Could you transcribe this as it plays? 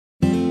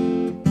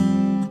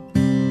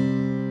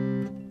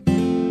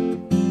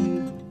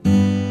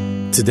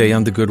Today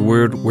on The Good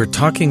Word, we're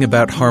talking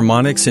about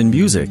harmonics in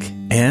music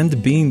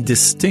and being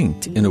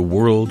distinct in a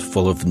world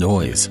full of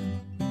noise.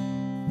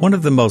 One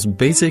of the most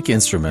basic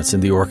instruments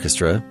in the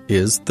orchestra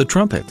is the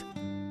trumpet.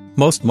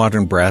 Most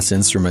modern brass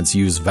instruments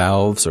use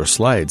valves or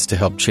slides to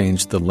help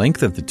change the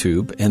length of the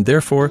tube and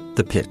therefore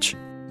the pitch.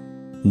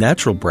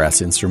 Natural brass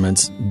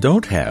instruments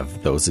don't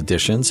have those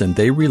additions, and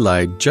they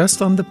rely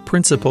just on the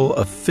principle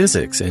of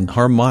physics and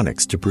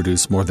harmonics to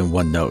produce more than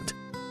one note.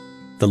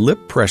 The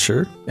lip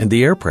pressure and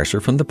the air pressure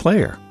from the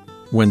player.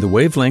 When the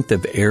wavelength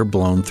of air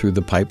blown through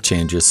the pipe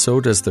changes, so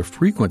does the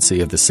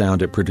frequency of the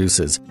sound it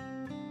produces,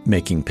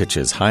 making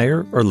pitches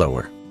higher or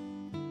lower.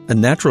 A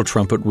natural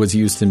trumpet was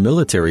used in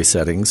military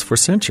settings for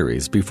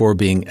centuries before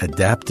being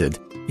adapted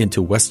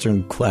into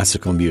Western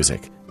classical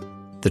music.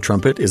 The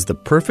trumpet is the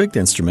perfect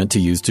instrument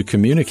to use to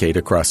communicate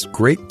across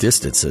great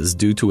distances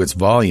due to its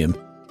volume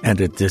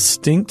and a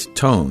distinct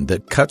tone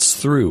that cuts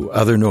through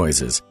other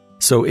noises,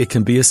 so it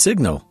can be a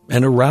signal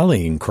and a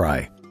rallying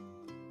cry.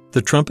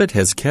 The trumpet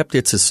has kept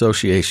its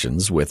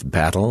associations with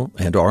battle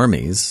and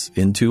armies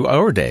into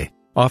our day,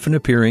 often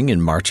appearing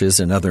in marches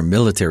and other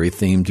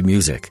military-themed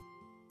music.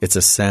 It's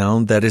a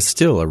sound that is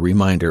still a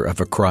reminder of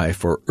a cry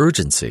for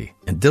urgency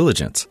and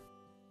diligence.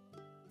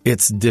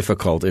 It's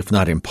difficult, if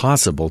not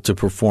impossible, to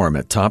perform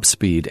at top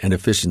speed and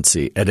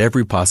efficiency at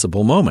every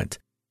possible moment.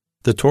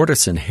 The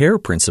tortoise and hare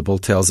principle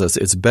tells us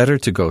it's better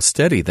to go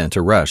steady than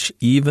to rush,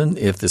 even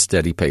if the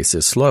steady pace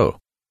is slow.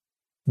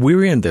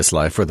 We're in this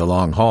life for the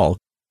long haul,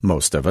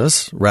 most of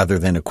us, rather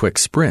than a quick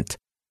sprint.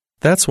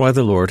 That's why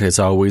the Lord has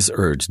always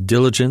urged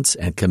diligence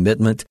and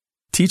commitment,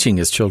 teaching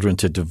His children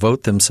to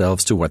devote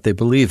themselves to what they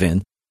believe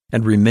in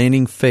and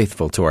remaining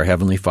faithful to our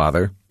Heavenly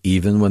Father,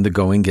 even when the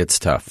going gets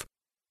tough.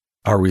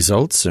 Our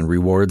results and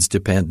rewards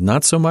depend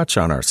not so much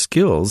on our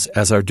skills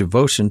as our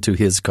devotion to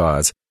His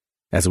cause,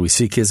 as we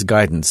seek His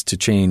guidance to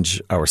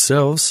change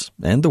ourselves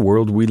and the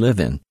world we live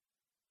in.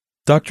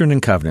 Doctrine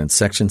and Covenants,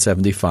 section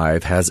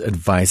 75, has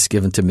advice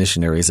given to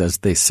missionaries as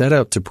they set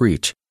out to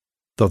preach,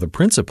 though the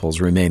principles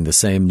remain the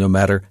same no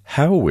matter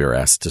how we're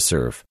asked to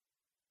serve.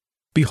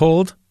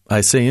 Behold,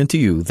 I say unto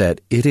you that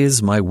it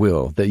is my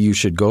will that you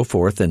should go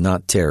forth and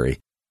not tarry,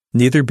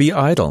 neither be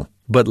idle,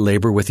 but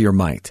labor with your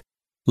might,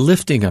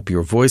 lifting up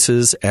your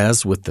voices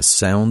as with the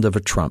sound of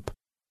a trump,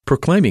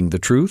 proclaiming the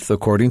truth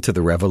according to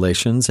the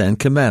revelations and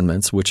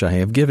commandments which I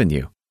have given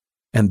you.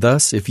 And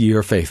thus, if ye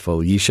are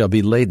faithful, ye shall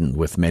be laden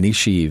with many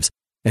sheaves,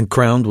 and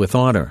crowned with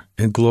honor,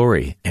 and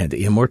glory, and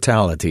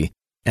immortality,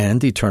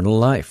 and eternal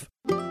life.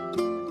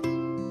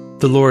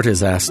 The Lord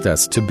has asked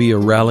us to be a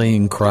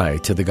rallying cry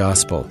to the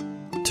gospel,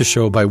 to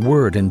show by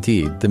word and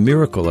deed the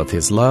miracle of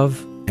His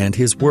love and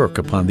His work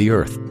upon the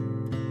earth.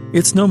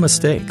 It's no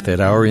mistake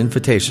that our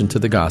invitation to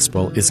the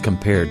gospel is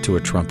compared to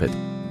a trumpet,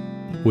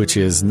 which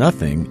is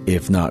nothing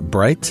if not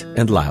bright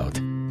and loud.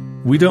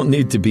 We don't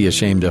need to be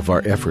ashamed of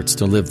our efforts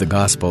to live the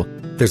gospel.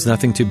 There's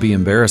nothing to be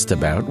embarrassed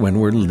about when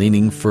we're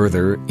leaning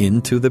further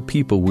into the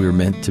people we're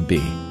meant to be.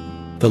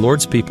 The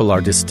Lord's people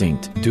are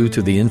distinct due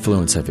to the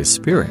influence of His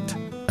Spirit,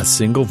 a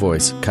single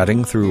voice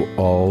cutting through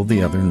all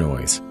the other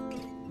noise.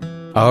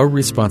 Our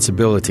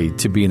responsibility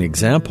to be an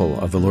example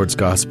of the Lord's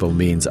gospel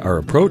means our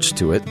approach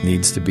to it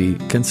needs to be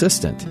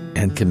consistent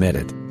and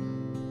committed.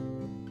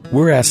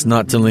 We're asked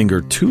not to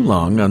linger too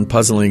long on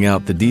puzzling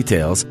out the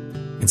details,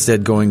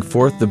 instead going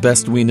forth the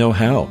best we know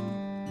how.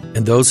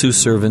 And those who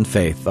serve in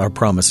faith are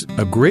promised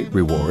a great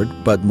reward,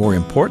 but more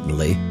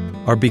importantly,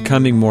 are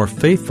becoming more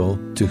faithful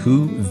to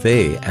who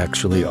they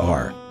actually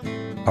are.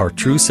 Our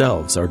true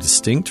selves are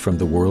distinct from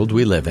the world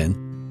we live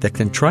in that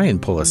can try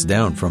and pull us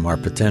down from our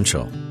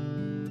potential.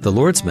 The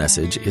Lord's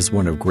message is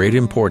one of great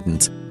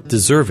importance,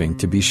 deserving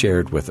to be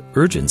shared with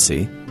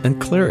urgency and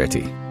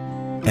clarity.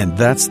 And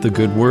that's the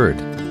good word.